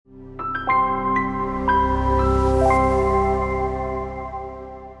Hello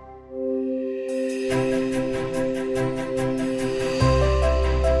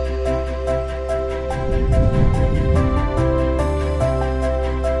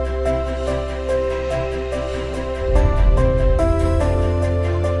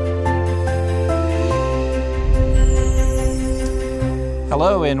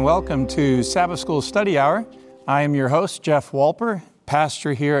and welcome to Sabbath School Study Hour. I am your host, Jeff Walper,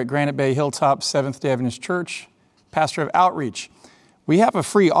 pastor here at Granite Bay Hilltop Seventh-day Adventist Church, pastor of Outreach. We have a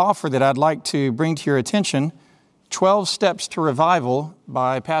free offer that I'd like to bring to your attention, 12 Steps to Revival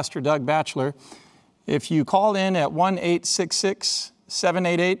by Pastor Doug Batchelor. If you call in at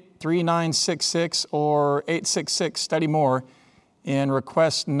 1-866-788-3966 or 866-STUDY-MORE and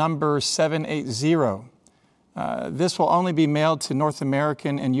request number 780. This will only be mailed to North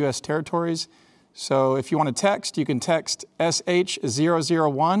American and U.S. territories. So if you want to text, you can text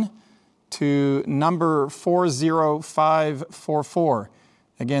SH001 to number 40544.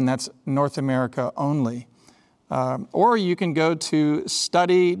 Again, that's North America only. Or you can go to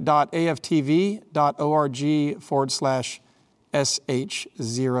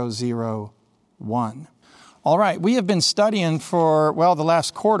study.aftv.org/SH001. All right, we have been studying for, the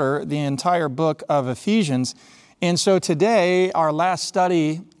last quarter, the entire book of Ephesians. And so today, our last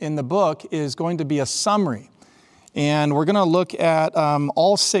study in the book is going to be a summary. And we're going to look at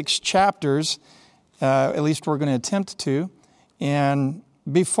all 6 chapters, at least we're going to attempt to. And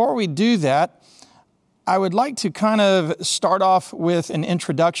before we do that, I would like to kind of start off with an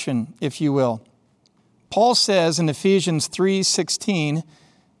introduction, if you will. Paul says in Ephesians 3:16,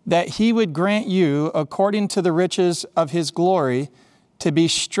 that he would grant you, according to the riches of his glory, to be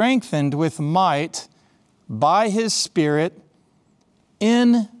strengthened with might by his Spirit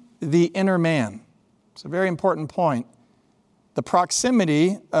in the inner man. It's a very important point. The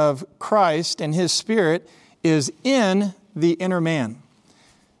proximity of Christ and his Spirit is in the inner man.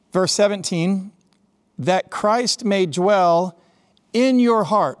 Verse 17, that Christ may dwell in your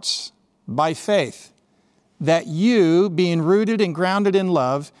hearts by faith, that you, being rooted and grounded in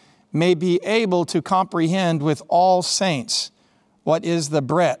love, may be able to comprehend with all saints what is the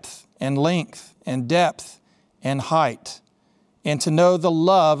breadth and length and depth and height, and to know the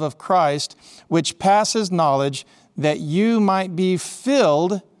love of Christ, which passes knowledge, that you might be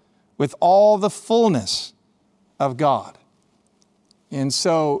filled with all the fullness of God. And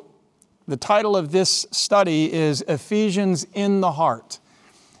so the title of this study is Ephesians in the Heart.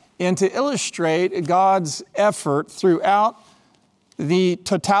 And to illustrate God's effort throughout the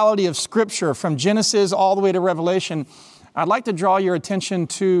totality of Scripture, from Genesis all the way to Revelation, I'd like to draw your attention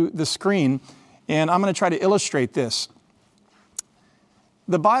to the screen, and I'm going to try to illustrate this.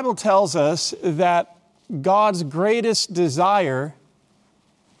 The Bible tells us that God's greatest desire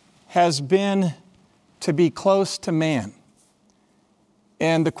has been to be close to man.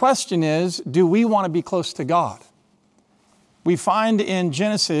 And the question is, do we want to be close to God? We find in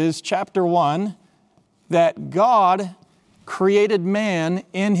Genesis chapter 1 that God created man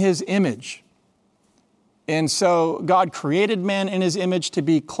in his image. And so God created man in his image to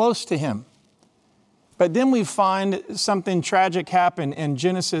be close to him. But then we find something tragic happen in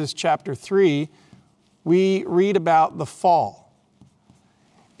Genesis chapter 3. We read about the fall.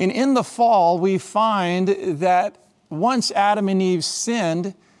 And in the fall, we find that once Adam and Eve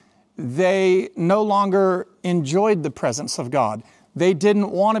sinned, they no longer enjoyed the presence of God. They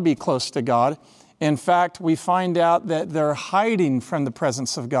didn't want to be close to God. In fact, we find out that they're hiding from the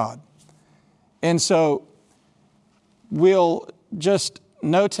presence of God. And so we'll just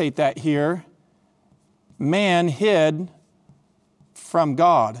notate that here. Man hid from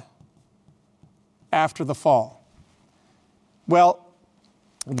God after the fall. Well,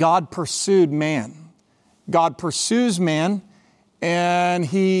 God pursued man. God pursues man, and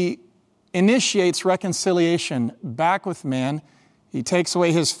he initiates reconciliation back with man. He takes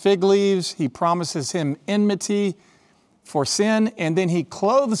away his fig leaves. He promises him enmity for sin, and then he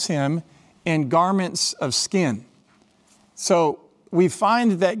clothes him in garments of skin. So we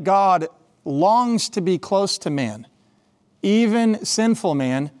find that God longs to be close to man. Even sinful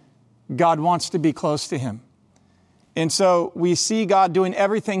man, God wants to be close to him. And so we see God doing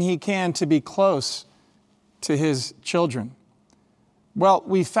everything he can to be close to his children. Well,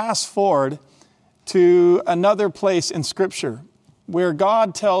 we fast forward to another place in Scripture where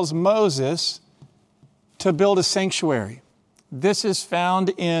God tells Moses to build a sanctuary. This is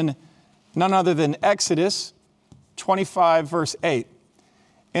found in none other than Exodus 25, verse 8.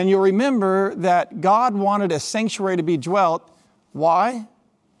 And you'll remember that God wanted a sanctuary to be dwelt. Why?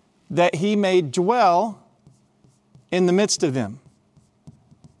 That he may dwell in the midst of them.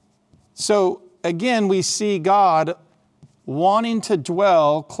 So again, we see God wanting to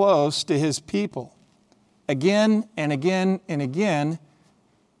dwell close to his people. Again and again and again,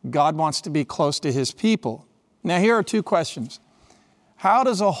 God wants to be close to his people. Now, here are two questions. How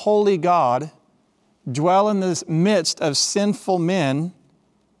does a holy God dwell in the midst of sinful men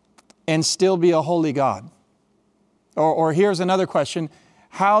and still be a holy God? Or here's another question.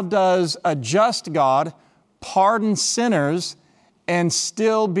 How does a just God pardon sinners and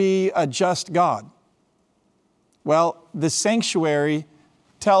still be a just God? Well, the sanctuary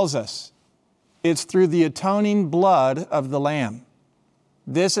tells us it's through the atoning blood of the Lamb.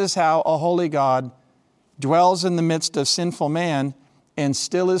 This is how a holy God dwells in the midst of sinful man and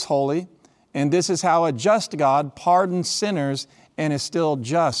still is holy. And this is how a just God pardons sinners and is still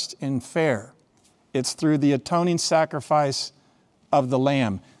just and fair. It's through the atoning sacrifice of the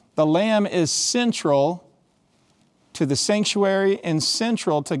Lamb. The Lamb is central to the sanctuary and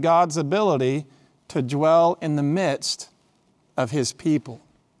central to God's ability to dwell in the midst of his people.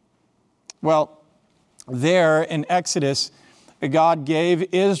 Well, there in Exodus, God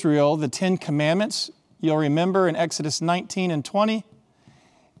gave Israel the 10 Commandments. You'll remember in Exodus 19 and 20.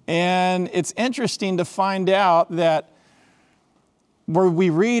 And it's interesting to find out that where we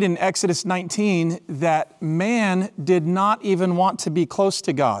read in Exodus 19 that man did not even want to be close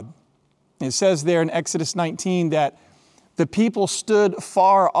to God. It says there in Exodus 19 that the people stood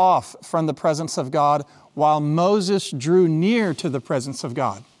far off from the presence of God while Moses drew near to the presence of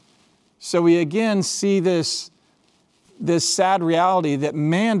God. So we again see this sad reality that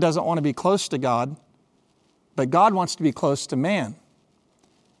man doesn't want to be close to God, but God wants to be close to man.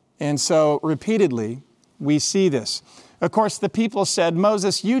 And so repeatedly, we see this. Of course, the people said,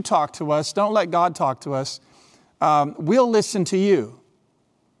 Moses, you talk to us. Don't let God talk to us. We'll listen to you.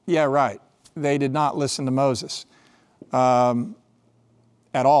 Yeah, right. They did not listen to Moses at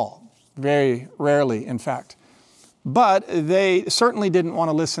all. Very rarely, in fact. But they certainly didn't want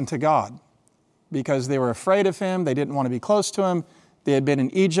to listen to God because they were afraid of him. They didn't want to be close to him. They had been in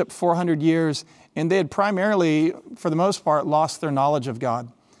Egypt 400 years, and they had primarily, for the most part, lost their knowledge of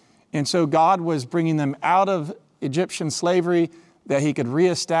God. And so God was bringing them out of Egyptian slavery, that he could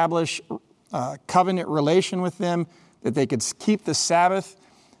reestablish a covenant relation with them, that they could keep the Sabbath,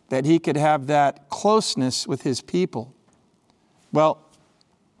 that he could have that closeness with his people. Well,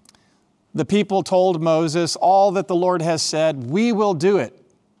 the people told Moses, all that the Lord has said, we will do it.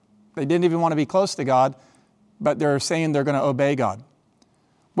 They didn't even want to be close to God, but they're saying they're going to obey God.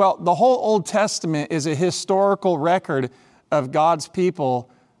 Well, the whole Old Testament is a historical record of God's people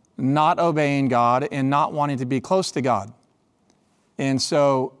not obeying God and not wanting to be close to God. And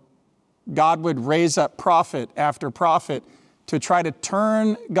so God would raise up prophet after prophet to try to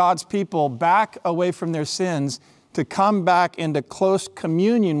turn God's people back away from their sins, to come back into close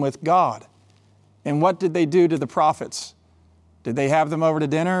communion with God. And what did they do to the prophets? Did they have them over to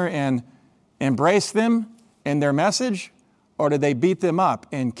dinner and embrace them in their message? Or did they beat them up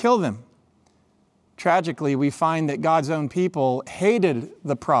and kill them? Tragically, we find that God's own people hated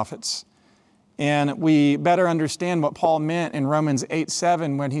the prophets. And we better understand what Paul meant in Romans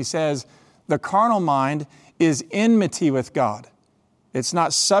 8:7 when he says, the carnal mind is enmity with God. It's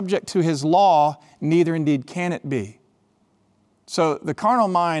not subject to his law, neither indeed can it be. So the carnal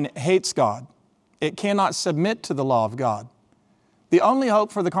mind hates God. It cannot submit to the law of God. The only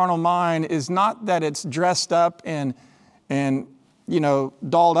hope for the carnal mind is not that it's dressed up and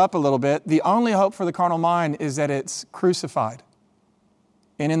dolled up a little bit. The only hope for the carnal mind is that it's crucified.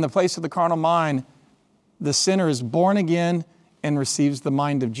 And in the place of the carnal mind, the sinner is born again and receives the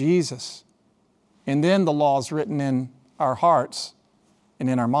mind of Jesus. And then the law is written in our hearts and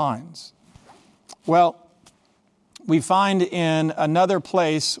in our minds. Well, we find in another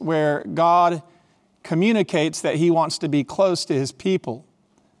place where God communicates that he wants to be close to his people.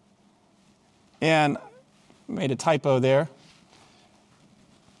 And I made a typo there.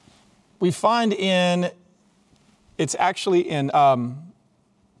 We find it's actually in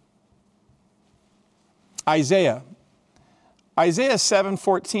Isaiah. Isaiah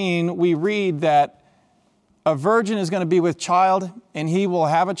 7:14, we read that a virgin is going to be with child, and he will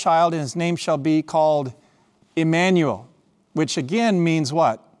have a child, and his name shall be called Emmanuel, which again means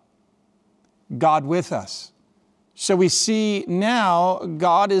what? God with us. So we see now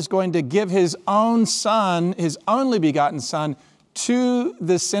God is going to give his own son, his only begotten son, to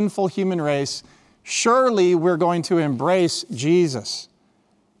the sinful human race. Surely we're going to embrace Jesus.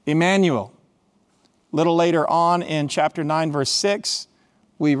 Emmanuel. A little later on in chapter 9, verse 6,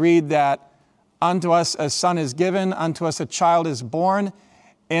 we read that unto us a son is given, unto us a child is born,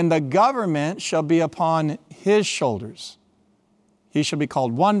 and the government shall be upon his shoulders. He shall be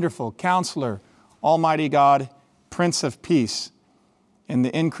called Wonderful, Counselor, Almighty God, Prince of Peace. In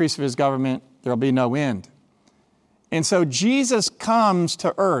the increase of his government, there will be no end. And so Jesus comes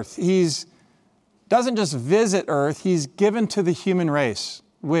to earth. He doesn't just visit earth, he's given to the human race,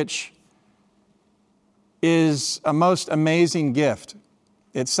 which is a most amazing gift.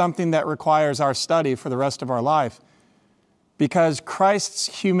 It's something that requires our study for the rest of our life because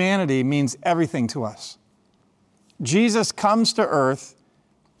Christ's humanity means everything to us. Jesus comes to earth,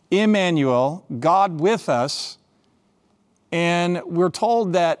 Emmanuel, God with us, and we're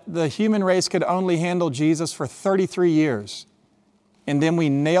told that the human race could only handle Jesus for 33 years. And then we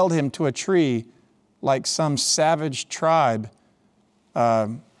nailed him to a tree like some savage tribe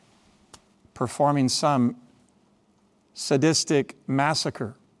performing some sadistic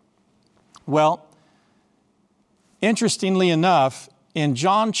massacre. Well, interestingly enough, in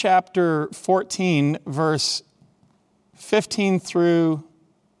John chapter 14, verse 15 through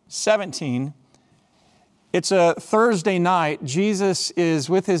 17, it's a Thursday night. Jesus is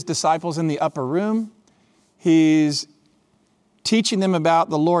with his disciples in the upper room. He's teaching them about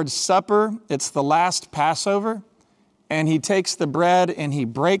the Lord's Supper. It's the last Passover. And he takes the bread and he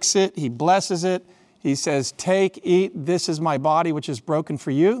breaks it. He blesses it. He says, "Take, eat, this is my body which is broken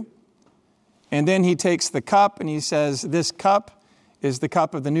for you." And then he takes the cup and he says, "This cup is the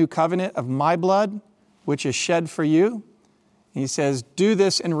cup of the new covenant of my blood, which is shed for you." He says, "Do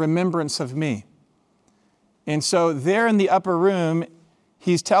this in remembrance of me." And so there in the upper room,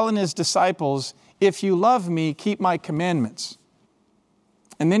 he's telling his disciples, "If you love me, keep my commandments."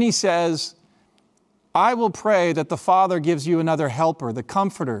 And then he says, "I will pray that the Father gives you another helper, the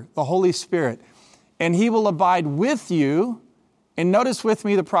Comforter, the Holy Spirit, and he will abide with you." And notice with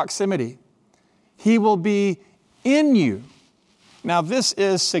me the proximity. He will be in you. Now this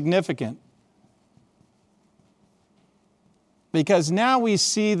is significant because now we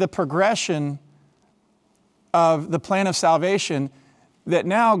see the progression of the plan of salvation, that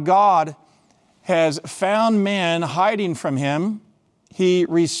now God has found man hiding from him. He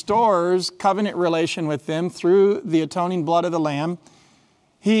restores covenant relation with them through the atoning blood of the Lamb.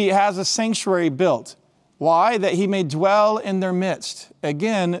 He has a sanctuary built. Why? That he may dwell in their midst.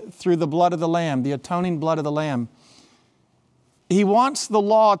 Again, through the blood of the Lamb, the atoning blood of the Lamb. He wants the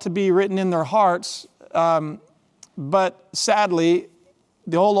law to be written in their hearts, but sadly,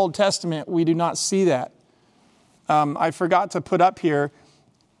 the whole Old Testament, we do not see that. I forgot to put up here,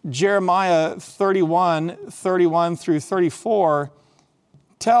 Jeremiah 31 through 34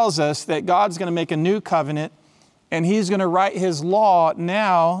 tells us that God's going to make a new covenant and he's going to write his law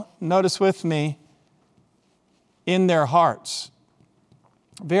now, notice with me, in their hearts.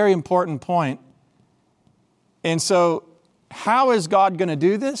 Very important point. And so how is God going to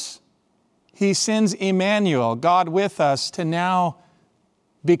do this? He sends Emmanuel, God with us, to now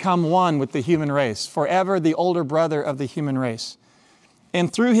become one with the human race, forever the older brother of the human race.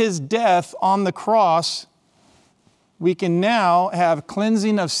 And through his death on the cross, we can now have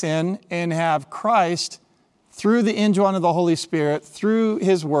cleansing of sin and have Christ, through the indwelling of the Holy Spirit, through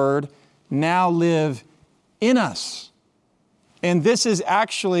his word, now live in us. And this is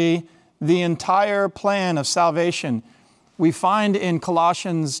actually the entire plan of salvation. We find in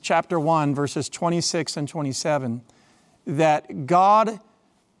Colossians chapter 1, verses 26 and 27, that God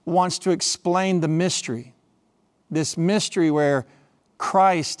wants to explain the mystery. This mystery where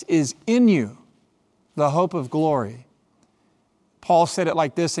Christ is in you, the hope of glory. Paul said it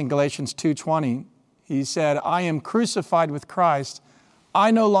like this in Galatians 2:20. He said, "I am crucified with Christ.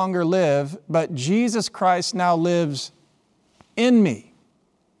 I no longer live, but Jesus Christ now lives in me."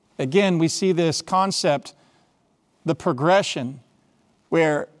 Again, we see this concept, the progression,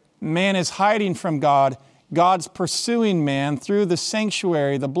 where man is hiding from God. God's pursuing man through the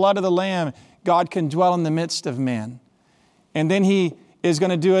sanctuary, the blood of the Lamb. God can dwell in the midst of man. And then he is going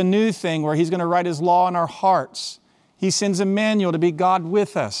to do a new thing where he's going to write his law in our hearts. He sends Emmanuel to be God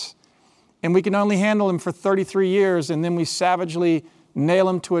with us. And we can only handle him for 33 years, and then we savagely nail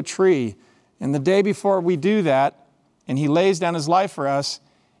him to a tree. And the day before we do that, and he lays down his life for us,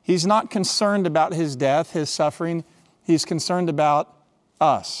 he's not concerned about his death, his suffering. He's concerned about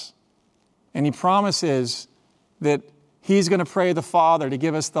us. And he promises that he's going to pray the Father to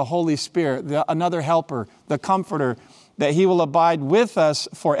give us the Holy Spirit, another helper, the Comforter, that he will abide with us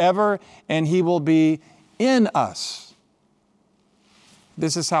forever and he will be in us.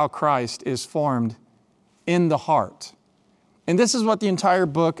 This is how Christ is formed in the heart. And this is what the entire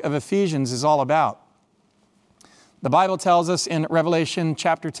book of Ephesians is all about. The Bible tells us in Revelation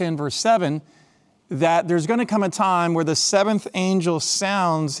chapter 10, verse 7, that there's going to come a time where the seventh angel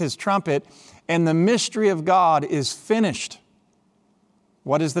sounds his trumpet and the mystery of God is finished.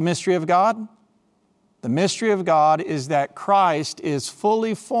 What is the mystery of God? The mystery of God is that Christ is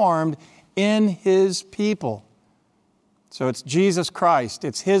fully formed in His people. So it's Jesus Christ,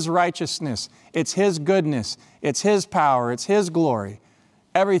 it's His righteousness, it's His goodness, it's His power, it's His glory.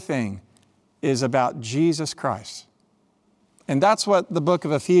 Everything is about Jesus Christ. And that's what the book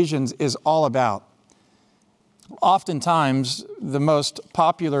of Ephesians is all about. Oftentimes, the most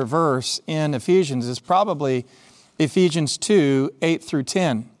popular verse in Ephesians is probably Ephesians 2, 8 through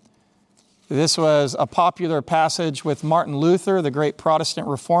 10. This was a popular passage with Martin Luther, the great Protestant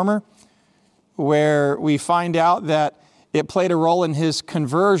reformer, where we find out that it played a role in his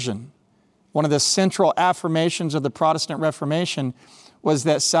conversion. One of the central affirmations of the Protestant Reformation was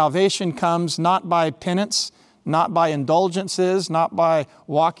that salvation comes not by penance, not by indulgences, not by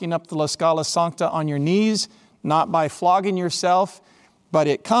walking up the La Scala Sancta on your knees, not by flogging yourself, but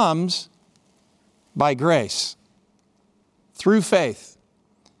it comes by grace, through faith,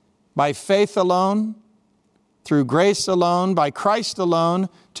 by faith alone, through grace alone, by Christ alone,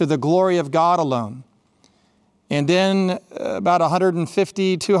 to the glory of God alone. And then about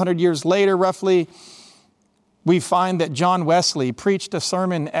 150, 200 years later, roughly, we find that John Wesley preached a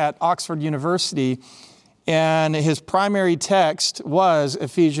sermon at Oxford University, and his primary text was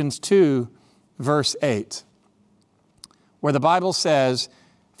Ephesians 2, verse 8, where the Bible says,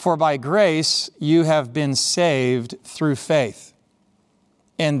 "For by grace you have been saved through faith,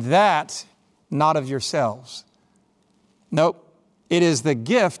 and that not of yourselves." Nope, it is the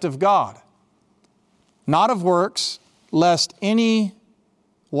gift of God, not of works, lest any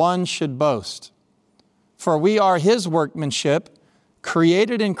one should boast. For we are His workmanship,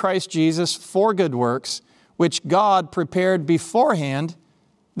 created in Christ Jesus for good works, which God prepared beforehand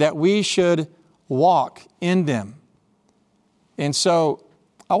that we should walk in them. And so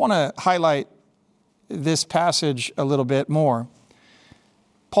I want to highlight this passage a little bit more.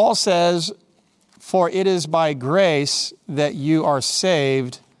 Paul says, "For it is by grace that you are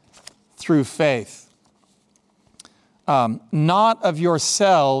saved through faith. Not of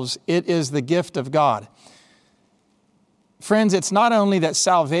yourselves, it is the gift of God." Friends, it's not only that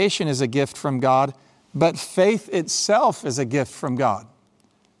salvation is a gift from God, but faith itself is a gift from God.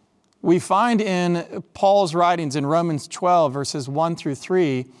 We find in Paul's writings in Romans 12, verses 1 through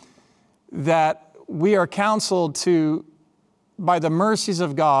 3, that we are counseled to, by the mercies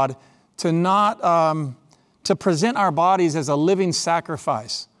of God, to present our bodies as a living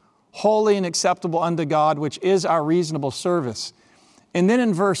sacrifice, holy and acceptable unto God, which is our reasonable service. And then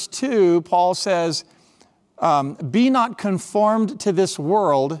in verse 2, Paul says, "Be not conformed to this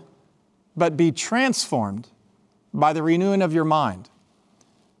world, but be transformed by the renewing of your mind."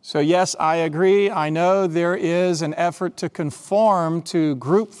 So yes, I agree. I know there is an effort to conform to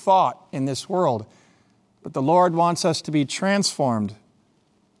group thought in this world, but the Lord wants us to be transformed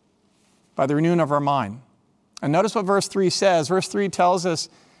by the renewing of our mind. And notice what verse 3 says. Verse 3 tells us,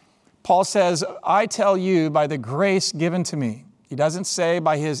 Paul says, "I tell you by the grace given to me." He doesn't say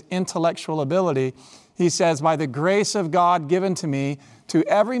by his intellectual ability. He says, "By the grace of God given to me, to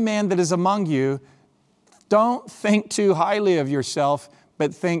every man that is among you, don't think too highly of yourself,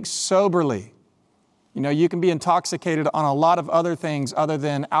 but think soberly." You know, you can be intoxicated on a lot of other things other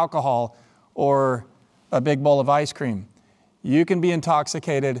than alcohol or a big bowl of ice cream. You can be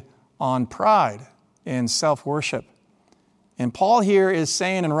intoxicated on pride and self-worship. And Paul here is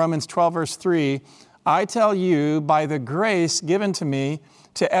saying in Romans 12, verse 3, "I tell you by the grace given to me,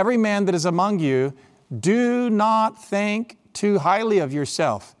 to every man that is among you, do not think too highly of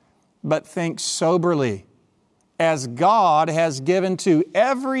yourself, but think soberly, as God has given to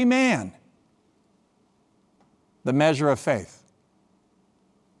every man the measure of faith."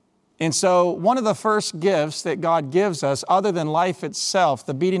 And so one of the first gifts that God gives us, other than life itself,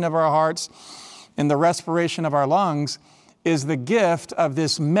 the beating of our hearts and the respiration of our lungs, is the gift of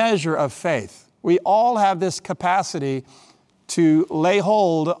this measure of faith. We all have this capacity to lay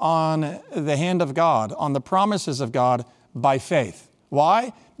hold on the hand of God, on the promises of God by faith.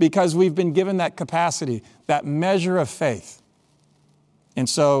 Why? Because we've been given that capacity, that measure of faith. And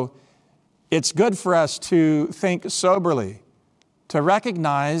so it's good for us to think soberly, to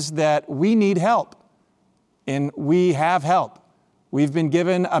recognize that we need help, and we have help. We've been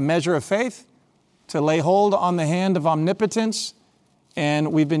given a measure of faith to lay hold on the hand of omnipotence,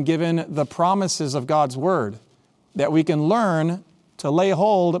 and we've been given the promises of God's Word, that we can learn to lay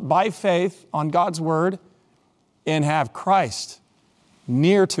hold by faith on God's Word and have Christ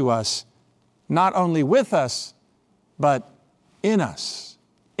near to us, not only with us, but in us,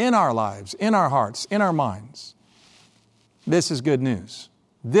 in our lives, in our hearts, in our minds. This is good news.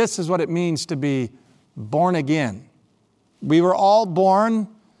 This is what it means to be born again. We were all born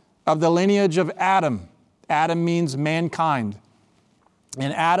of the lineage of Adam. Adam means mankind.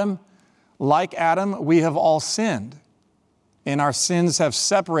 And Adam, like Adam, we have all sinned. And our sins have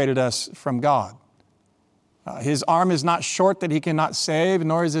separated us from God. His arm is not short that he cannot save,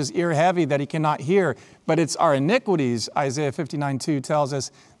 nor is his ear heavy that he cannot hear. But it's our iniquities, Isaiah 59:2 tells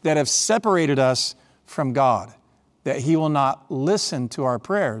us, that have separated us from God, that he will not listen to our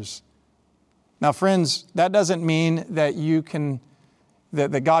prayers. Now, friends, that doesn't mean that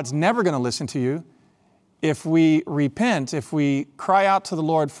that God's never going to listen to you. If we repent, if we cry out to the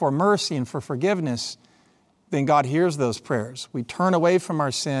Lord for mercy and for forgiveness, then God hears those prayers. We turn away from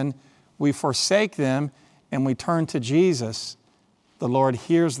our sin, we forsake them, and we turn to Jesus. The Lord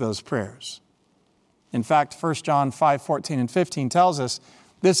hears those prayers. In fact, 1 John 5:14 and 15 tells us,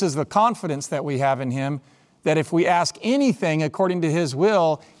 this is the confidence that we have in him, that if we ask anything according to his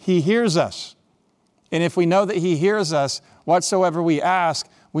will, he hears us. And if we know that he hears us, whatsoever we ask,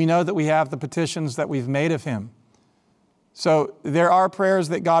 we know that we have the petitions that we've made of him. So there are prayers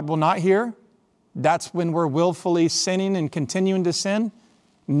that God will not hear. That's when we're willfully sinning and continuing to sin,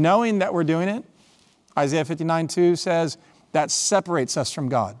 knowing that we're doing it. Isaiah 59:2 says that separates us from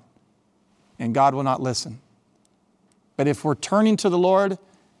God, and God will not listen. But if we're turning to the Lord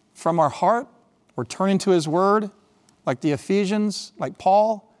from our heart, we're turning to his word, like the Ephesians, like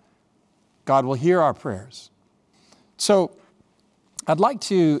Paul, God will hear our prayers. So I'd like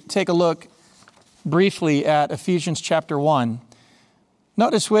to take a look briefly at Ephesians chapter 1.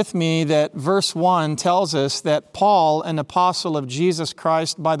 Notice with me that verse 1 tells us that Paul, an apostle of Jesus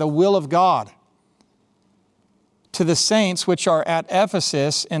Christ by the will of God, to the saints which are at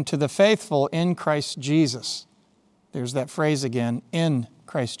Ephesus and to the faithful in Christ Jesus. There's that phrase again, in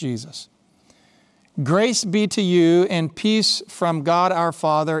Christ Jesus. Grace be to you and peace from God our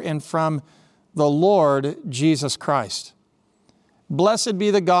Father and from the Lord Jesus Christ. Blessed be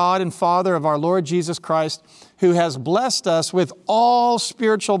the God and Father of our Lord Jesus Christ, who has blessed us with all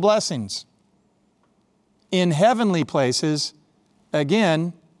spiritual blessings in heavenly places,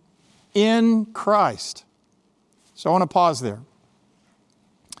 again, in Christ. So I want to pause there.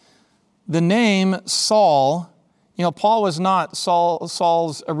 The name Saul, Paul was not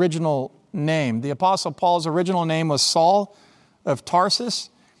Saul's original name. The Apostle Paul's original name was Saul of Tarsus.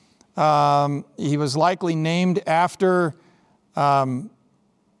 He was likely named after King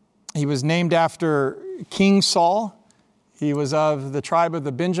Saul. He was of the tribe of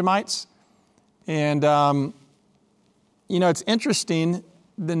the Benjamites. And, it's interesting,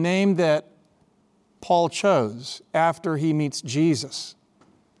 the name that Paul chose after he meets Jesus.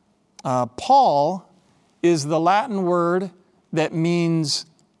 Paul is the Latin word that means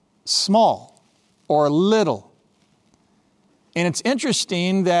small or little. And it's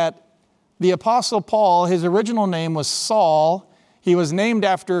interesting that the Apostle Paul, his original name was Saul. He was named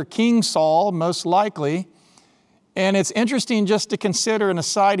after King Saul, most likely. And it's interesting just to consider an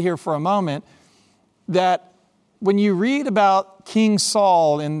aside here for a moment, that when you read about King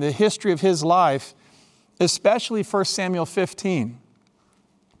Saul and the history of his life, especially 1 Samuel 15.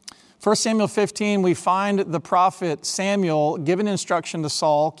 1 Samuel 15, we find the prophet Samuel giving instruction to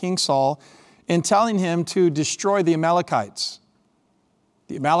Saul, King Saul, in telling him to destroy the Amalekites.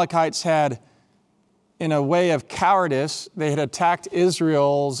 The Amalekites had, in a way of cowardice, they had attacked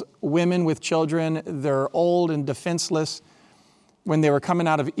Israel's women with children. They're old and defenseless when they were coming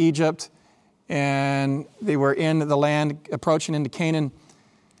out of Egypt, and they were in the land approaching into Canaan.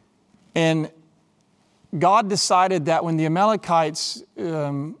 And God decided that when the Amalekites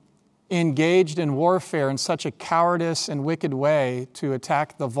engaged in warfare in such a cowardice and wicked way to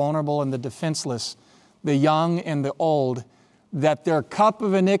attack the vulnerable and the defenseless, the young and the old, that their cup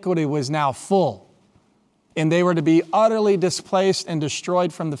of iniquity was now full, and they were to be utterly displaced and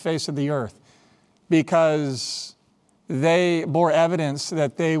destroyed from the face of the earth because they bore evidence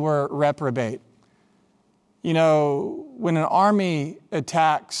that they were reprobate. When an army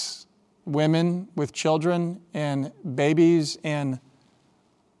attacks women with children and babies and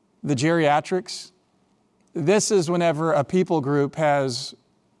the geriatrics, this is whenever a people group has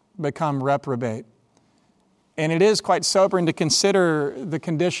become reprobate. And it is quite sobering to consider the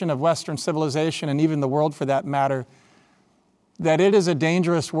condition of Western civilization, and even the world for that matter, that it is a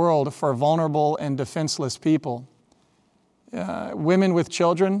dangerous world for vulnerable and defenseless people. Women with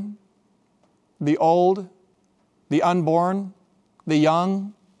children, the old, the unborn, the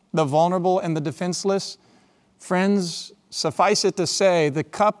young, the vulnerable, and the defenseless. Friends, suffice it to say, the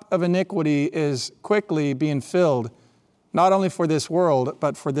cup of iniquity is quickly being filled, not only for this world,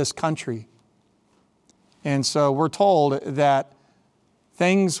 but for this country. And so we're told that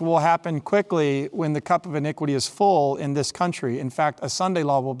Things will happen quickly when the cup of iniquity is full in this country. In fact, a Sunday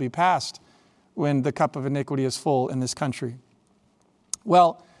law will be passed when the cup of iniquity is full in this country.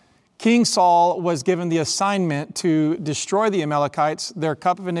 Well, King Saul was given the assignment to destroy the Amalekites. Their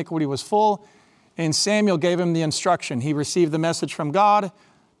cup of iniquity was full, and Samuel gave him the instruction. He received the message from God.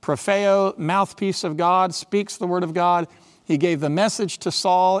 Propheo, mouthpiece of God, speaks the word of God. He gave the message to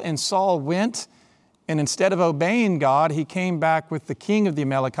Saul, and Saul went. And instead of obeying God, he came back with the king of the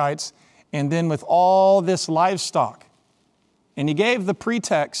Amalekites and then with all this livestock. And he gave the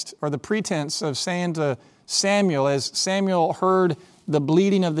pretext or the pretense of saying to Samuel, as Samuel heard the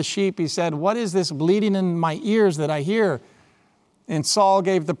bleating of the sheep, he said, "What is this bleating in my ears that I hear?" And Saul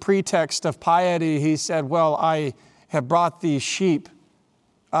gave the pretext of piety. He said, "Well, I have brought these sheep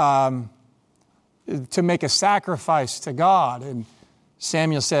to make a sacrifice to God." And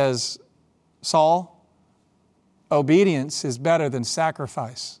Samuel says, "Saul, obedience is better than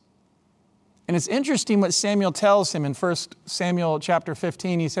sacrifice." And it's interesting what Samuel tells him in 1 Samuel chapter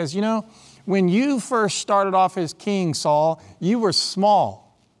 15. He says, "You know, when you first started off as king, Saul, you were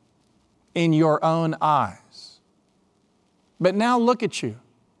small in your own eyes. But now look at you."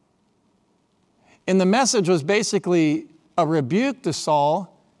 And the message was basically a rebuke to Saul,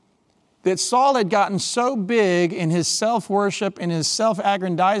 that Saul had gotten so big in his self-worship and his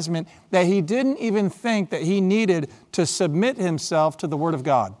self-aggrandizement that he didn't even think that he needed to submit himself to the Word of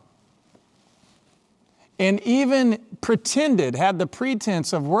God. And even pretended, had the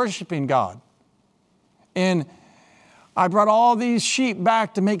pretense of worshiping God. And I brought all these sheep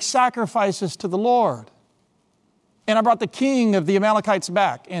back to make sacrifices to the Lord. And I brought the king of the Amalekites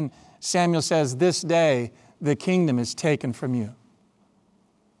back. And Samuel says, "This day the kingdom is taken from you."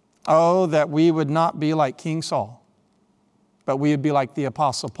 Oh, that we would not be like King Saul, but we would be like the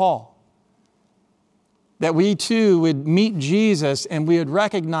Apostle Paul. That we too would meet Jesus and we would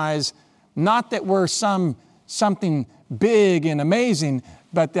recognize not that we're something big and amazing,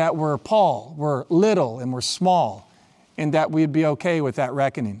 but that we're Paul, we're little and we're small, and that we'd be okay with that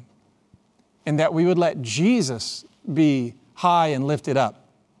reckoning. And that we would let Jesus be high and lifted up.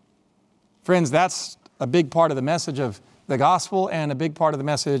 Friends, that's a big part of the message of the gospel and a big part of the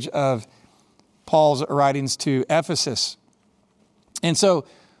message of Paul's writings to Ephesus. And so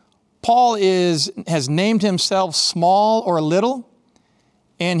Paul has named himself small or little.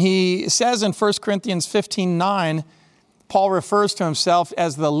 And he says in 1 Corinthians 15:9, Paul refers to himself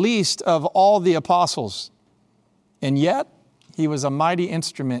as the least of all the apostles. And yet he was a mighty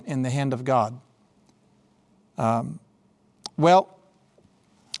instrument in the hand of God. Well,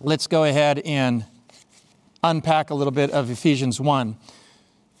 let's go ahead and unpack a little bit of Ephesians 1.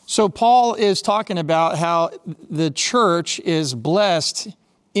 So Paul is talking about how the church is blessed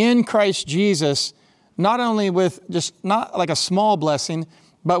in Christ Jesus, not only with just not like a small blessing,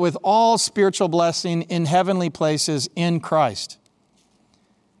 but with all spiritual blessing in heavenly places in Christ.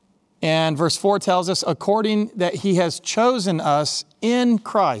 And verse 4 tells us, according that he has chosen us in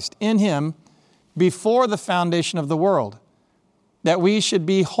Christ, in him, before the foundation of the world, that we should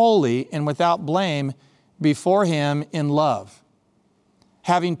be holy and without blame before him in love,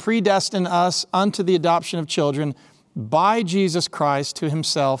 having predestined us unto the adoption of children by Jesus Christ to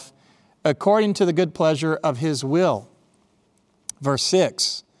himself, according to the good pleasure of his will. Verse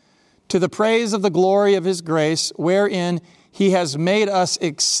 6, to the praise of the glory of his grace, wherein he has made us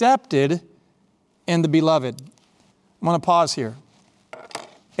accepted in the beloved. I'm going to pause here.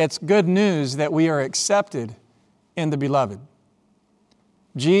 It's good news that we are accepted in the beloved.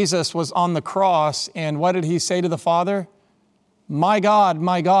 Jesus was on the cross, and what did he say to the Father? My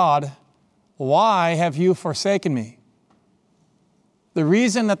God, why have you forsaken me? The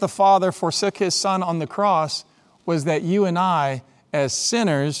reason that the Father forsook his Son on the cross was that you and I, as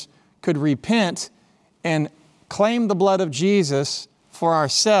sinners, could repent and claim the blood of Jesus for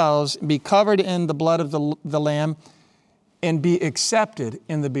ourselves, be covered in the blood of the Lamb, and be accepted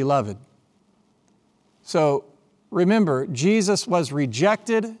in the beloved. So remember, Jesus was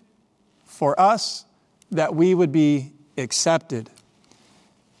rejected for us that we would be accepted.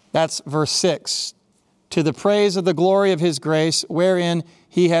 That's verse 6. To the praise of the glory of his grace, wherein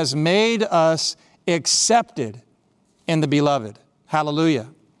he has made us accepted in the beloved. Hallelujah.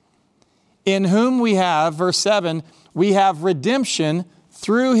 In whom we have, verse 7, we have redemption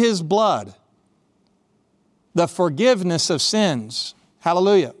through his blood, the forgiveness of sins.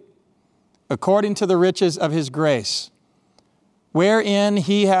 Hallelujah. According to the riches of his grace, wherein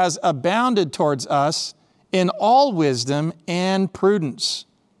he has abounded towards us in all wisdom and prudence,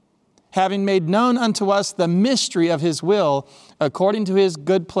 having made known unto us the mystery of his will, according to his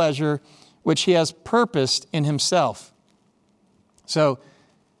good pleasure, which he has purposed in himself. So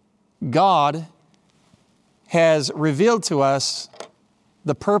God has revealed to us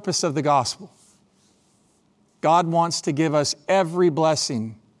the purpose of the gospel. God wants to give us every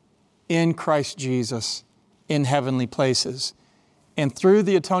blessing in Christ Jesus in heavenly places. And through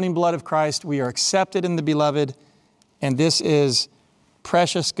the atoning blood of Christ, we are accepted in the beloved. And this is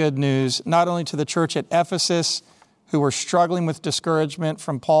precious good news, not only to the church at Ephesus, who were struggling with discouragement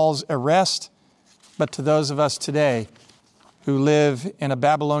from Paul's arrest, but to those of us today who live in a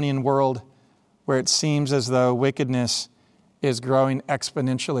Babylonian world where it seems as though wickedness is growing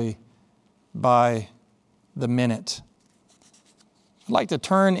exponentially by the minute. I'd like to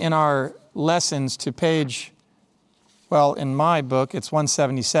turn in our lessons to page, in my book, it's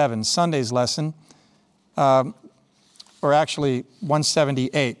 177, Sunday's lesson, or actually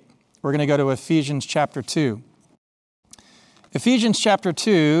 178. We're going to go to Ephesians chapter 2. Ephesians chapter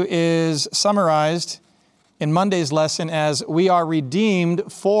 2 is summarized in Monday's lesson as we are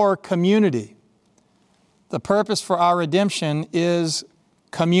redeemed for community. The purpose for our redemption is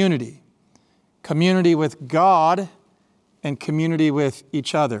community. Community with God and community with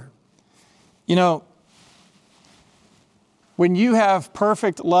each other. You know, when you have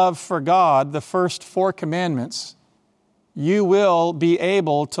perfect love for God, the first 4 commandments, you will be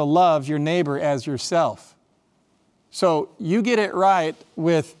able to love your neighbor as yourself. So you get it right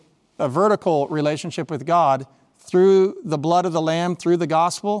with a vertical relationship with God through the blood of the Lamb, through the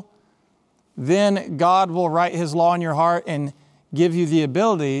gospel, then God will write His law in your heart and give you the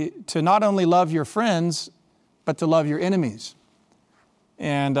ability to not only love your friends, but to love your enemies.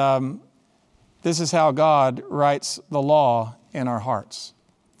 And this is how God writes the law in our hearts,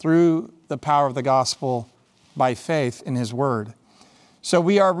 through the power of the gospel by faith in His word. So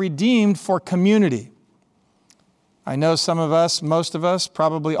we are redeemed for community. I know some of us, most of us,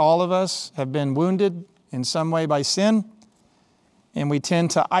 probably all of us have been wounded in some way by sin, and we tend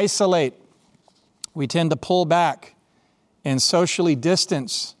to isolate. We tend to pull back and socially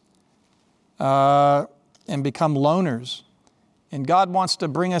distance and become loners. And God wants to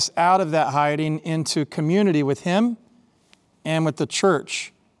bring us out of that hiding into community with Him and with the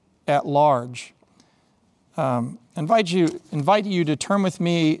church at large. Invite you to turn with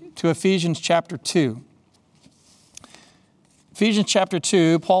me to Ephesians chapter 2. Ephesians chapter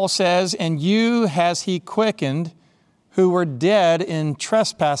 2, Paul says, "And you has He quickened, who were dead in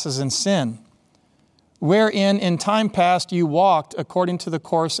trespasses and sin, wherein in time past you walked according to the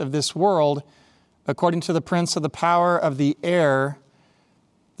course of this world, according to the prince of the power of the air,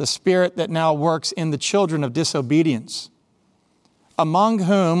 the spirit that now works in the children of disobedience, among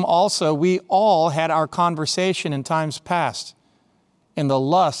whom also we all had our conversation in times past, in the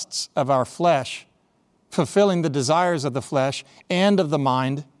lusts of our flesh, fulfilling the desires of the flesh and of the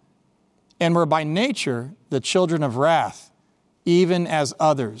mind, and were by nature the children of wrath, even as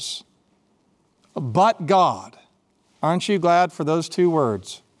others. But God," aren't you glad for those 2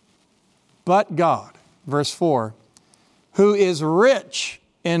 words? But God, verse 4, "who is rich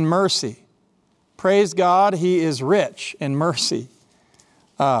in mercy." Praise God, He is rich in mercy.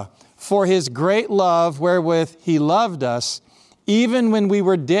 "For His great love wherewith He loved us, even when we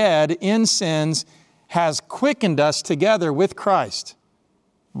were dead in sins, has quickened us together with Christ.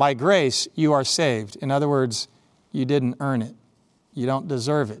 By grace you are saved." In other words, you didn't earn it. You don't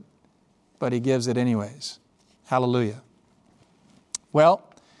deserve it, but He gives it anyways. Hallelujah. Well,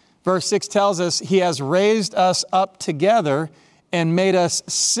 verse 6 tells us He has raised us up together and made us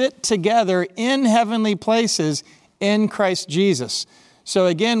sit together in heavenly places in Christ Jesus. So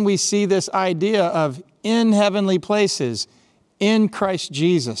again, we see this idea of in heavenly places in Christ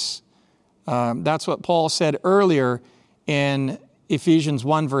Jesus. That's what Paul said earlier in Ephesians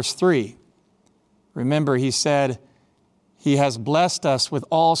 1 verse 3. Remember, he said, He has blessed us with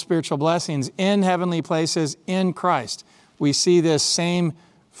all spiritual blessings in heavenly places in Christ. We see this same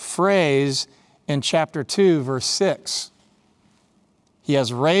phrase in chapter 2, verse 6. He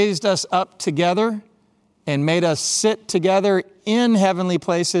has raised us up together and made us sit together in heavenly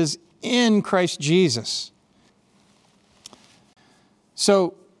places in Christ Jesus.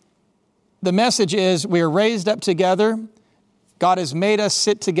 So the message is we are raised up together. God has made us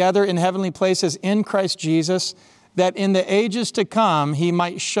sit together in heavenly places in Christ Jesus, that in the ages to come He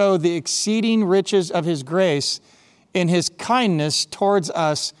might show the exceeding riches of His grace in His kindness towards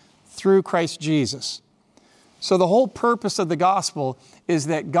us through Christ Jesus. So the whole purpose of the gospel is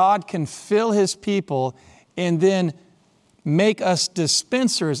that God can fill His people and then make us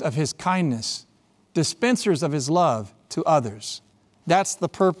dispensers of His kindness, dispensers of His love to others. That's the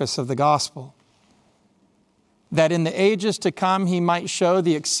purpose of the gospel. That in the ages to come He might show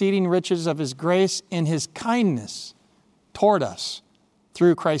the exceeding riches of His grace in His kindness toward us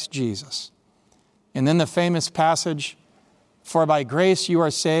through Christ Jesus. And then the famous passage, for by grace you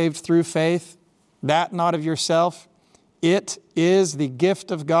are saved through faith, that not of yourself. It is the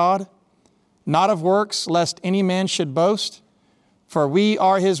gift of God, not of works, lest any man should boast. For we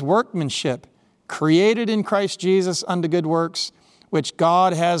are his workmanship, created in Christ Jesus unto good works, which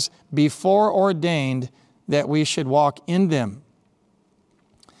God has before ordained that we should walk in them.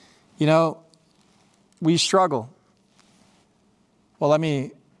 You know, we struggle. Well, let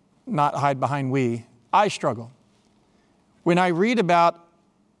me not hide behind we. I struggle. When I read about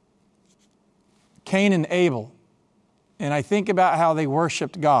Cain and Abel, and I think about how they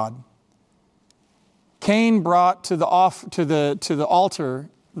worshiped God, Cain brought to the altar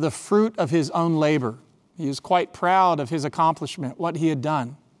the fruit of his own labor. He was quite proud of his accomplishment, what he had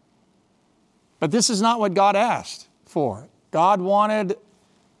done. But this is not what God asked for. God wanted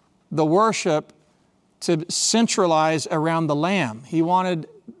the worship to centralize around the lamb. He wanted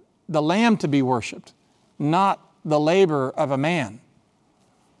the lamb to be worshiped, not the labor of a man.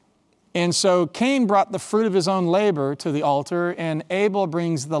 And so Cain brought the fruit of his own labor to the altar, and Abel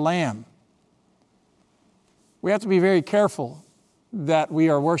brings the lamb. We have to be very careful that we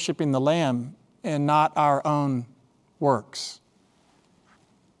are worshiping the lamb and not our own works.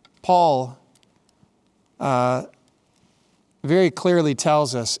 Paul very clearly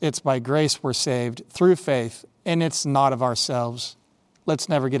tells us it's by grace we're saved through faith, and it's not of ourselves. Let's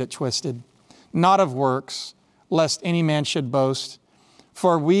never get it twisted. Not of works, lest any man should boast.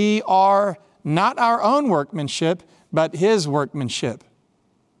 For we are not our own workmanship, but his workmanship,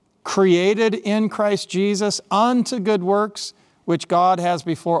 created in Christ Jesus unto good works, which God has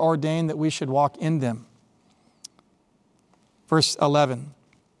before ordained that we should walk in them. Verse 11.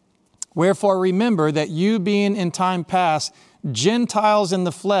 Wherefore remember that you being in time past Gentiles in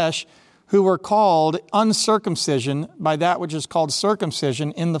the flesh, who were called uncircumcision by that which is called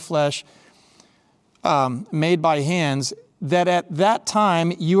circumcision in the flesh, made by hands, that at that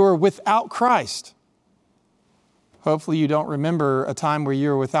time you were without Christ. Hopefully you don't remember a time where you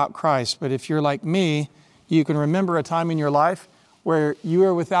were without Christ, but if you're like me, you can remember a time in your life where you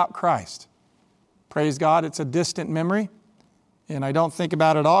were without Christ. Praise God, it's a distant memory, and I don't think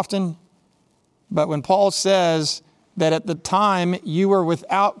about it often. But when Paul says that at the time you were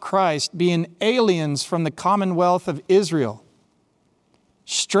without Christ, being aliens from the commonwealth of Israel,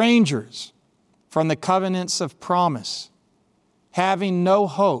 strangers from the covenants of promise, having no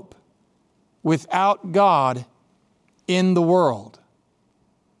hope, without God in the world.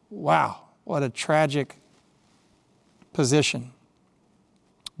 Wow, what a tragic position.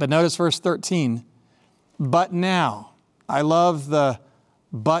 But notice verse 13. But now, I love the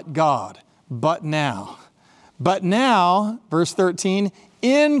but God, but now. But now, verse 13,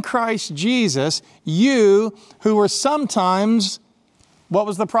 in Christ Jesus, you who were sometimes, what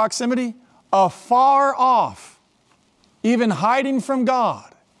was the proximity? Afar off, even hiding from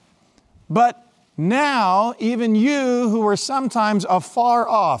God. But now, even you who were sometimes afar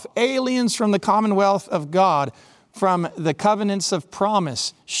off, aliens from the commonwealth of God, from the covenants of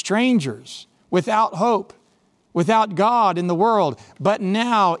promise, strangers, without hope, without God in the world. But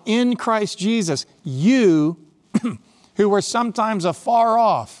now, in Christ Jesus, you who were sometimes afar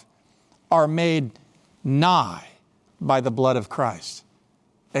off are made nigh by the blood of Christ.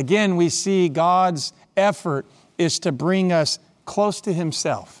 Again, we see God's effort is to bring us close to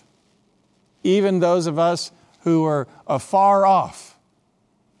himself. Even those of us who are afar off,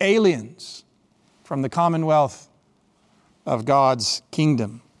 aliens from the commonwealth of God's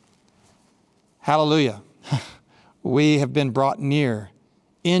kingdom. Hallelujah. We have been brought near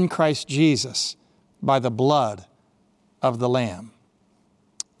in Christ Jesus by the blood of the Lamb.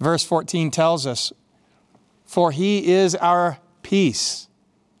 Verse 14 tells us, for he is our peace,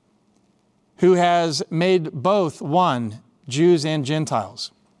 who has made both one, Jews and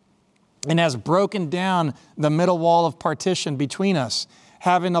Gentiles, and has broken down the middle wall of partition between us,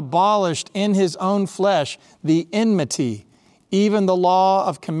 having abolished in his own flesh the enmity, even the law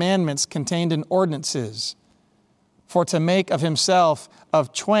of commandments contained in ordinances, for to make of himself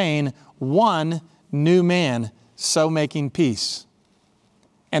of twain one new man, so making peace,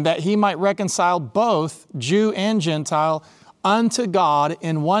 and that he might reconcile both Jew and Gentile unto God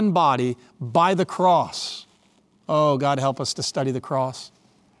in one body by the cross. Oh, God, help us to study the cross.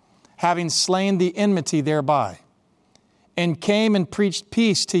 Having slain the enmity thereby, and came and preached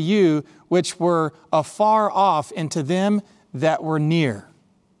peace to you which were afar off, and to them that were near.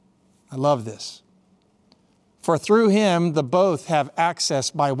 I love this. For through him the both have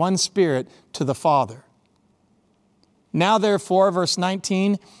access by one Spirit to the Father. Now therefore, verse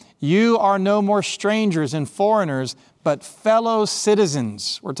 19, you are no more strangers and foreigners, but fellow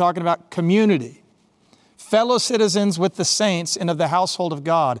citizens. We're talking about community. Fellow citizens with the saints and of the household of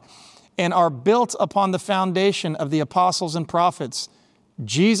God, and are built upon the foundation of the apostles and prophets,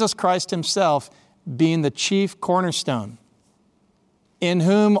 Jesus Christ himself being the chief cornerstone, in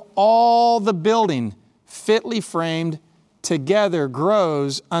whom all the building fitly framed together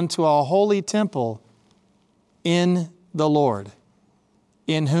grows unto a holy temple in the Lord,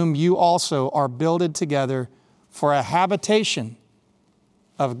 in whom you also are builded together for a habitation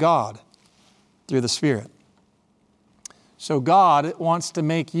of God through the Spirit. So God wants to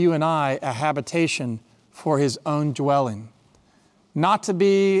make you and I a habitation for his own dwelling. Not to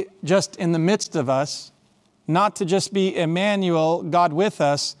be just in the midst of us, not to just be Emmanuel, God with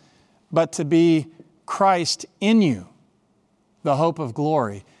us, but to be Christ in you, the hope of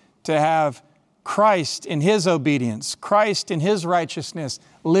glory. To have Christ in his obedience, Christ in his righteousness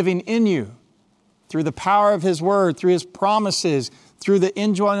living in you through the power of his word, through his promises, through the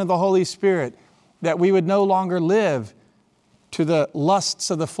indwelling of the Holy Spirit, that we would no longer live to the lusts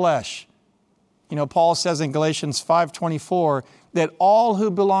of the flesh. You know, Paul says in Galatians 5:24 that all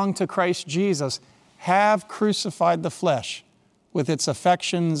who belong to Christ Jesus have crucified the flesh with its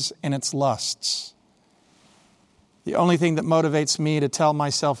affections and its lusts. The only thing that motivates me to tell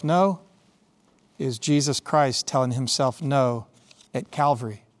myself no is Jesus Christ telling himself no at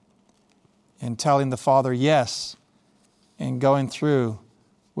Calvary and telling the Father yes and going through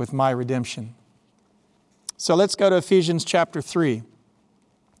with my redemption. So let's go to Ephesians chapter 3.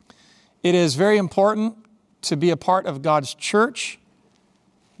 It is very important to be a part of God's church.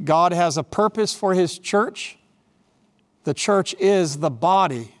 God has a purpose for his church. The church is the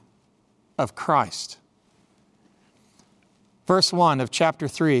body of Christ. Verse 1 of chapter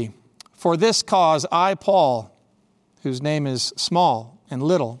 3. For this cause I, Paul, whose name is small and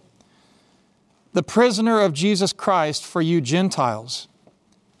little, the prisoner of Jesus Christ for you Gentiles.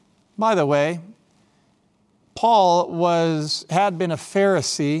 By the way, Paul had been a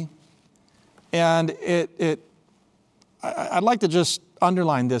Pharisee, and I'd like to just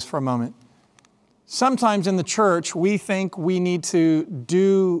underline this for a moment. Sometimes in the church, we think we need to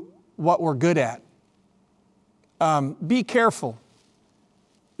do what we're good at. Be careful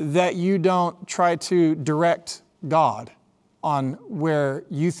that you don't try to direct God on where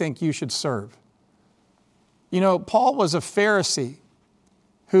you think you should serve. You know, Paul was a Pharisee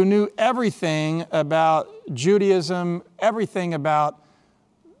who knew everything about Judaism, everything about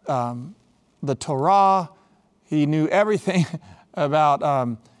the Torah. He knew everything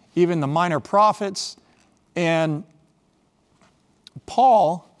about even the minor prophets. And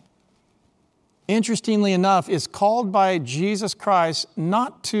Paul, interestingly enough, is called by Jesus Christ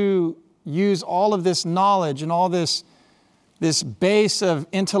not to use all of this knowledge and all this base of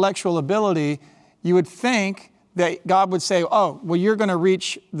intellectual ability. You would think that God would say, oh, well, you're going to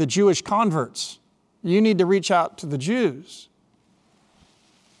reach the Jewish converts. You need to reach out to the Jews.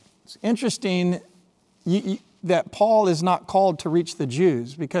 It's interesting that Paul is not called to reach the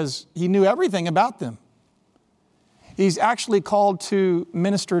Jews because he knew everything about them. He's actually called to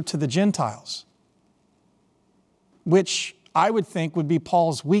minister to the Gentiles, which I would think would be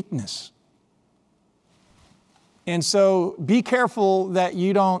Paul's weakness. And so be careful that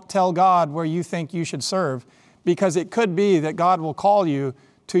you don't tell God where you think you should serve, because it could be that God will call you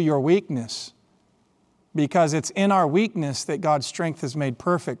to your weakness, because it's in our weakness that God's strength is made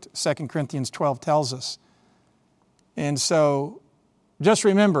perfect, 2 Corinthians 12 tells us. And so just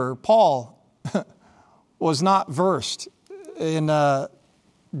remember, Paul was not versed in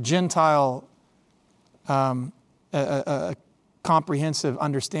Gentile, a comprehensive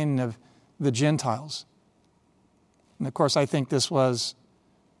understanding of the Gentiles. And of course, I think this was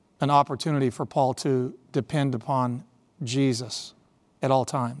an opportunity for Paul to depend upon Jesus at all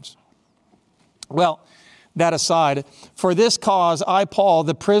times. Well, that aside, for this cause I, Paul,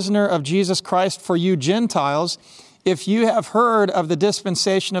 the prisoner of Jesus Christ for you Gentiles, if you have heard of the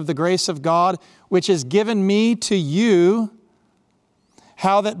dispensation of the grace of God, which is given me to you,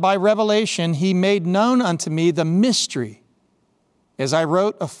 how that by revelation he made known unto me the mystery, as I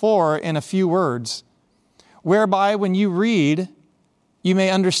wrote afore in a few words, whereby when you read, you may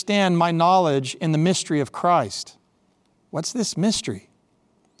understand my knowledge in the mystery of Christ. What's this mystery?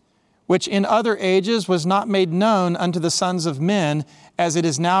 Which in other ages was not made known unto the sons of men, as it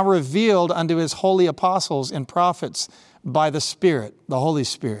is now revealed unto his holy apostles and prophets by the Spirit, the Holy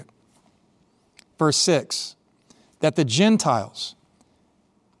Spirit. Verse 6, that the Gentiles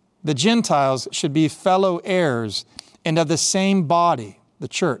should be fellow heirs and of the same body, the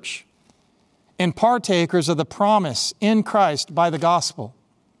church, and partakers of the promise in Christ by the gospel,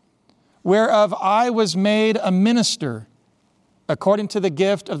 whereof I was made a minister, according to the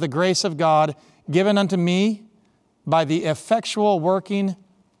gift of the grace of God given unto me by the effectual working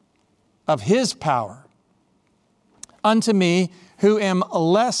of His power. Unto me, who am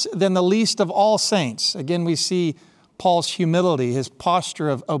less than the least of all saints. Again, we see Paul's humility, his posture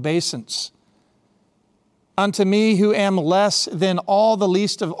of obeisance. Unto me, who am less than all the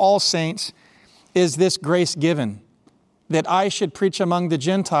least of all saints, is this grace given, that I should preach among the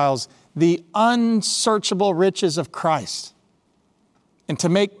Gentiles the unsearchable riches of Christ, and to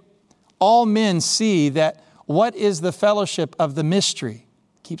make all men see that what is the fellowship of the mystery.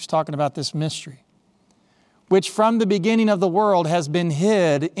 Keeps talking about this mystery, which from the beginning of the world has been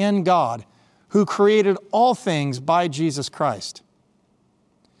hid in God, who created all things by Jesus Christ,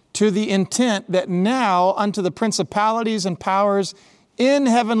 to the intent that now unto the principalities and powers in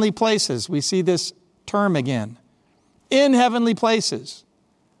heavenly places, we see this term again, in heavenly places,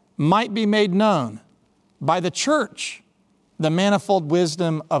 might be made known by the church the manifold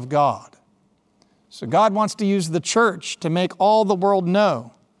wisdom of God. So God wants to use the church to make all the world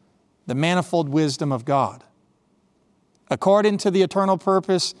know the manifold wisdom of God, according to the eternal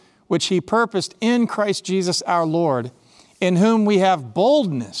purpose which He purposed in Christ Jesus our Lord, in whom we have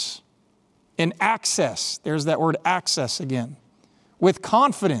boldness and access, there's that word access again, with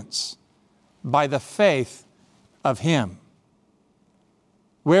confidence by the faith of Him.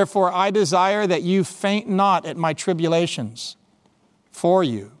 Wherefore I desire that you faint not at my tribulations for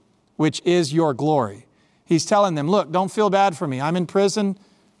you, which is your glory. He's telling them, look, don't feel bad for me. I'm in prison.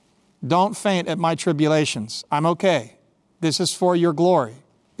 Don't faint at my tribulations. I'm okay. This is for your glory.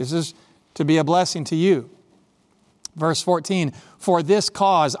 This is to be a blessing to you. Verse 14, for this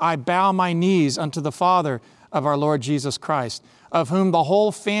cause I bow my knees unto the Father of our Lord Jesus Christ, of whom the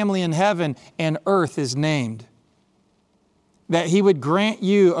whole family in heaven and earth is named, that He would grant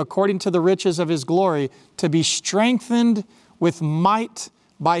you, according to the riches of His glory, to be strengthened with might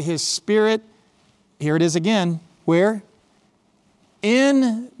by His Spirit. Here it is again. Where?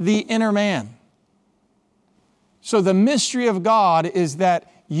 In the inner man. So the mystery of God is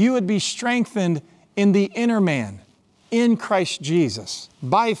that you would be strengthened in the inner man, in Christ Jesus,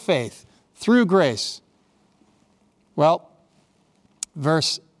 by faith, through grace. Well,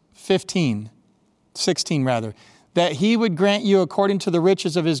 verse 16 rather, that He would grant you according to the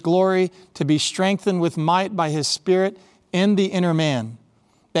riches of His glory to be strengthened with might by His Spirit in the inner man,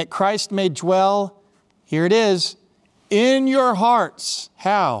 that Christ may dwell, here it is, in your hearts.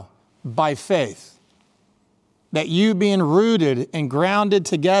 How? By faith. That you, being rooted and grounded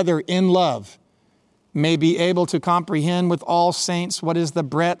together in love, may be able to comprehend with all saints what is the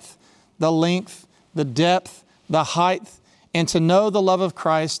breadth, the length, the depth, the height, and to know the love of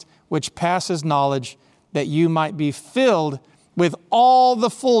Christ, which passes knowledge, that you might be filled with all the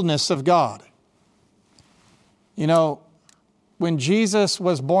fullness of God. You know, when Jesus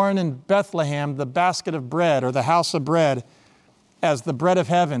was born in Bethlehem, the basket of bread, or the house of bread, as the bread of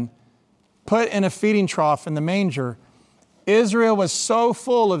heaven, put in a feeding trough in the manger, Israel was so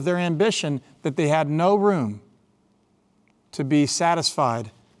full of their ambition that they had no room to be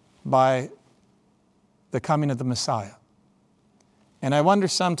satisfied by the coming of the Messiah. And I wonder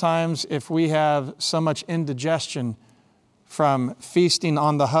sometimes if we have so much indigestion from feasting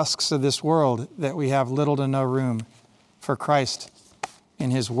on the husks of this world that we have little to no room for Christ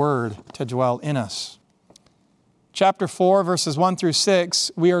in His Word to dwell in us. Chapter 4, verses 1 through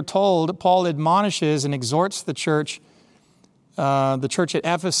 6, we are told Paul admonishes and exhorts the church at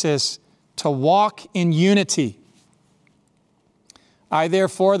Ephesus to walk in unity. I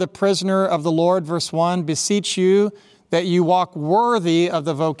therefore, the prisoner of the Lord, verse 1, beseech you that you walk worthy of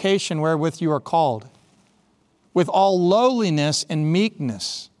the vocation wherewith you are called, with all lowliness and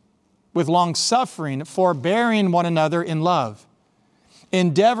meekness, with long-suffering, forbearing one another in love,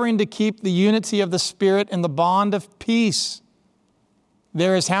 endeavoring to keep the unity of the Spirit in the bond of peace.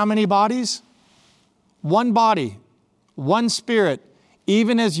 There is how many bodies? One body, one Spirit,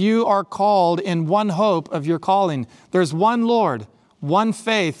 even as you are called in one hope of your calling. There's one Lord, one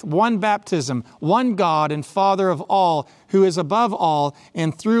faith, one baptism, one God and Father of all, who is above all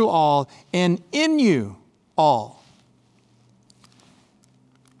and through all and in you all.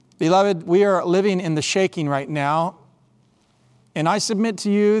 Beloved, we are living in the shaking right now. And I submit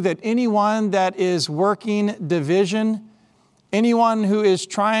to you that anyone that is working division, anyone who is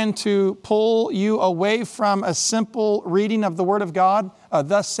trying to pull you away from a simple reading of the Word of God,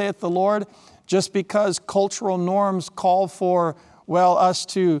 thus saith the Lord, just because cultural norms call for, us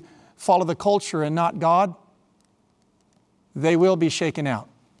to follow the culture and not God, they will be shaken out.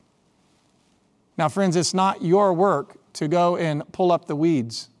 Now, friends, it's not your work to go and pull up the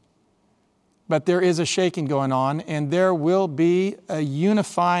weeds. but there is a shaking going on, and there will be a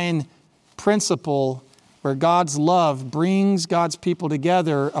unifying principle where God's love brings God's people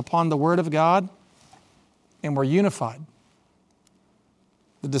together upon the Word of God, and we're unified.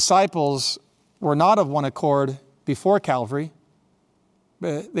 The disciples were not of one accord before Calvary,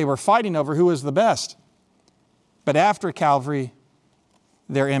 but they were fighting over who was the best. But after Calvary,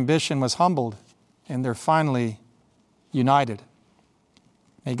 their ambition was humbled, and they're finally united.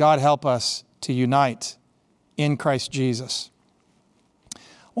 May God help us to unite in Christ Jesus. I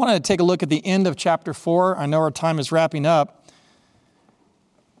want to take a look at the end of chapter 4. I know our time is wrapping up.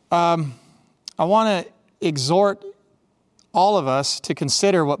 I want to exhort all of us to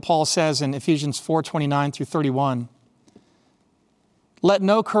consider what Paul says in Ephesians 4:29 through 31. Let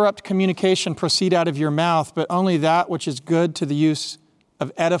no corrupt communication proceed out of your mouth, but only that which is good to the use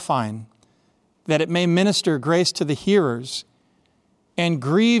of edifying, that it may minister grace to the hearers. And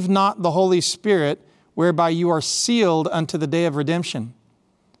grieve not the Holy Spirit, whereby you are sealed unto the day of redemption.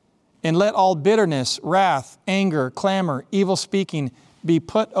 And let all bitterness, wrath, anger, clamor, evil speaking be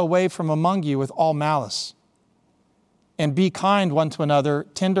put away from among you with all malice. And be kind one to another,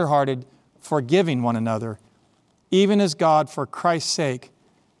 tender-hearted, forgiving one another, even as God, for Christ's sake,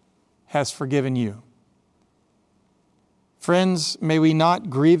 has forgiven you. Friends, may we not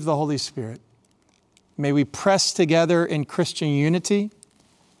grieve the Holy Spirit. May we press together in Christian unity.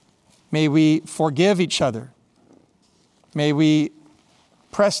 May we forgive each other. May we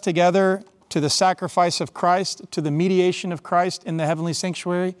press together to the sacrifice of Christ, to the mediation of Christ in the heavenly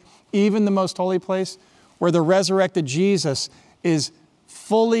sanctuary, even the most holy place, where the resurrected Jesus is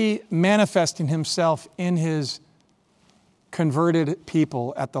fully manifesting himself in his converted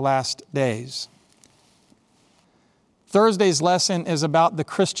people at the last days. Thursday's lesson is about the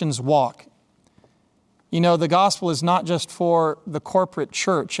Christian's walk. You know, the gospel is not just for the corporate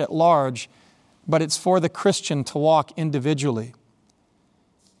church at large, but it's for the Christian to walk individually.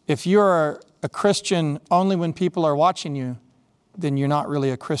 If you're a Christian only when people are watching you, then you're not really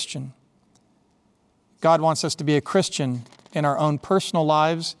a Christian. God wants us to be a Christian in our own personal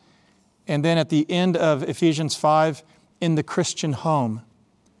lives, and then at the end of Ephesians 5, in the Christian home.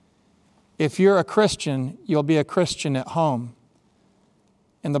 If you're a Christian, you'll be a Christian at home.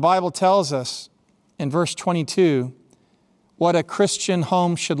 And the Bible tells us in verse 22 what a Christian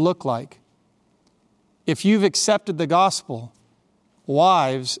home should look like. If you've accepted the gospel,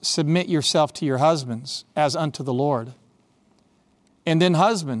 wives, submit yourself to your husbands as unto the Lord. And then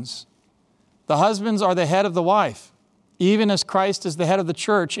husbands, the husbands are the head of the wife, even as Christ is the head of the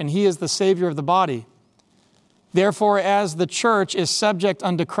church and he is the Savior of the body. Therefore, as the church is subject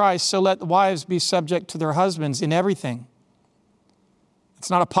unto Christ, so let the wives be subject to their husbands in everything. It's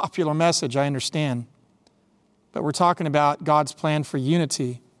not a popular message, I understand. But we're talking about God's plan for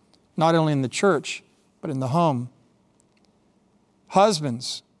unity, not only in the church, but in the home.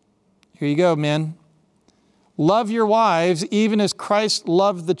 Husbands, here you go, men. Love your wives even as Christ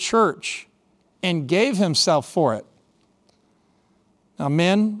loved the church and gave himself for it. Now,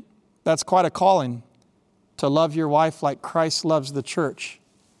 men, that's quite a calling, to love your wife like Christ loves the church.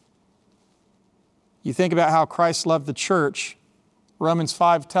 You think about how Christ loved the church. Romans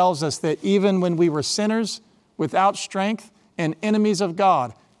 5 tells us that even when we were sinners, without strength and enemies of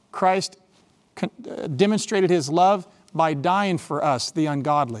God, Christ demonstrated his love by dying for us, the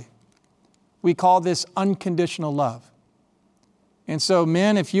ungodly. We call this unconditional love. And so,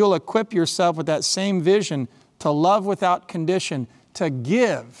 men, if you'll equip yourself with that same vision to love without condition, to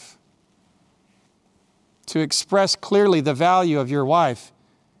give, to express clearly the value of your wife,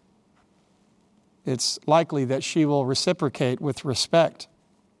 it's likely that she will reciprocate with respect.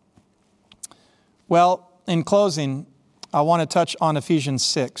 Well, in closing, I want to touch on Ephesians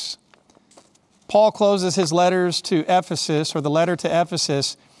 6. Paul closes his letters to Ephesus, or the letter to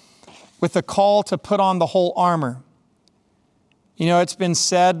Ephesus, with a call to put on the whole armor. You know, it's been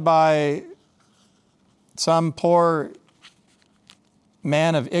said by some poor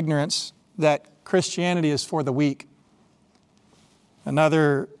man of ignorance that Christianity is for the weak.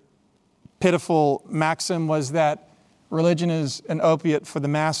 Another pitiful maxim was that religion is an opiate for the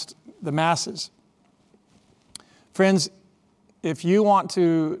masses. Friends, if you want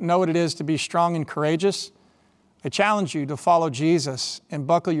to know what it is to be strong and courageous, I challenge you to follow Jesus and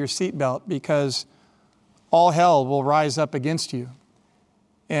buckle your seatbelt, because all hell will rise up against you.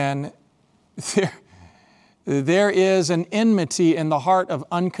 And there is an enmity in the heart of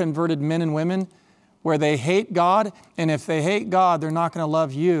unconverted men and women where they hate God, and if they hate God, they're not going to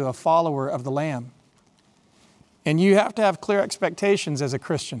love you, a follower of the Lamb. And you have to have clear expectations as a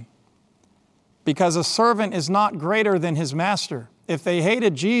Christian, because a servant is not greater than his master. If they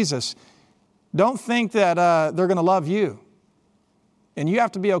hated Jesus, don't think that they're going to love you. And you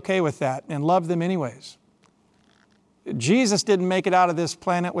have to be okay with that and love them anyways. Jesus didn't make it out of this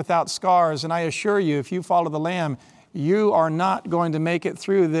planet without scars. And I assure you, if you follow the Lamb, you are not going to make it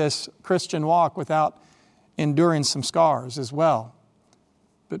through this Christian walk without enduring some scars as well.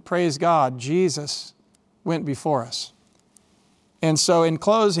 But praise God, Jesus went before us. And so in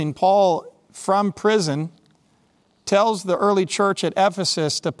closing, Paul, from prison, tells the early church at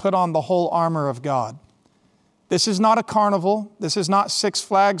Ephesus to put on the whole armor of God. This is not a carnival. This is not Six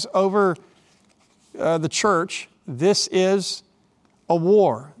Flags over the church. This is a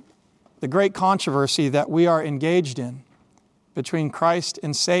war, the great controversy that we are engaged in between Christ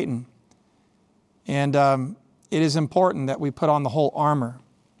and Satan. And it is important that we put on the whole armor.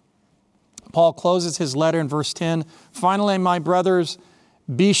 Paul closes his letter in verse 10. Finally, my brothers,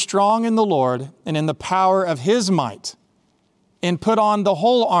 be strong in the Lord and in the power of His might, and put on the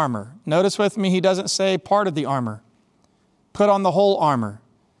whole armor. Notice with me, he doesn't say part of the armor. Put on the whole armor,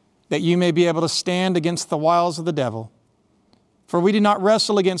 that you may be able to stand against the wiles of the devil. For we do not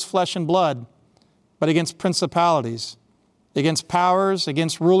wrestle against flesh and blood, but against principalities, against powers,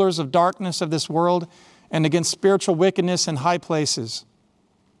 against rulers of darkness of this world, and against spiritual wickedness in high places.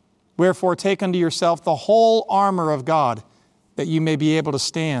 Wherefore take unto yourself the whole armor of God, that you may be able to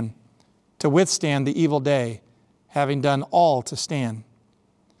stand, to withstand the evil day, having done all to stand.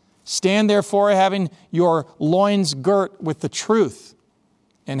 Stand therefore, having your loins girt with the truth,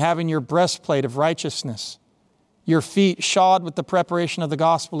 and having your breastplate of righteousness, your feet shod with the preparation of the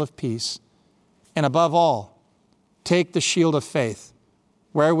gospel of peace. And above all, take the shield of faith,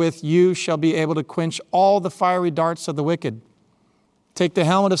 wherewith you shall be able to quench all the fiery darts of the wicked. Take the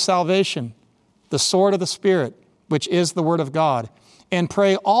helmet of salvation, the sword of the Spirit, which is the word of God, and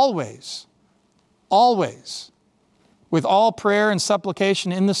pray always, with all prayer and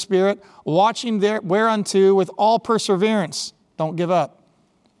supplication in the Spirit, watching whereunto with all perseverance, don't give up,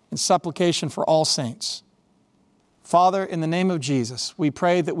 and supplication for all saints. Father, in the name of Jesus, we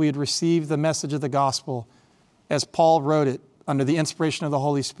pray that we would receive the message of the gospel as Paul wrote it under the inspiration of the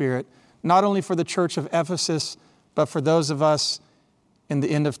Holy Spirit, not only for the church of Ephesus, but for those of us in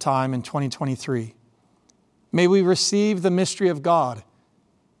the end of time in 2023. May we receive the mystery of God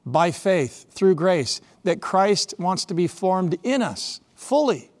by faith, through grace, that Christ wants to be formed in us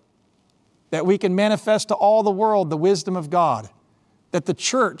fully, that we can manifest to all the world the wisdom of God, that the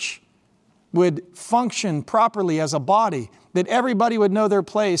church would function properly as a body, that everybody would know their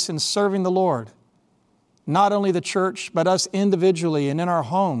place in serving the Lord. Not only the church, but us individually and in our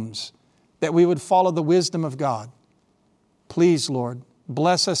homes, that we would follow the wisdom of God. Please, Lord,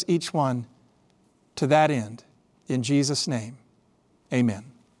 bless us each one to that end. In Jesus' name, amen.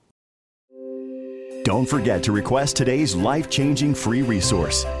 Don't forget to request today's life-changing free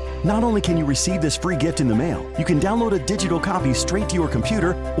resource. Not only can you receive this free gift in the mail, you can download a digital copy straight to your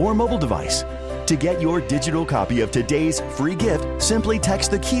computer or mobile device. To get your digital copy of today's free gift, simply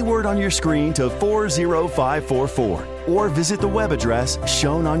text the keyword on your screen to 40544 or visit the web address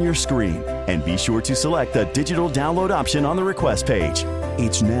shown on your screen. And be sure to select the digital download option on the request page.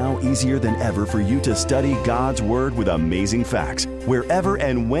 It's now easier than ever for you to study God's Word with amazing facts wherever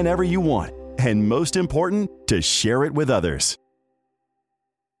and whenever you want. And most important, to share it with others.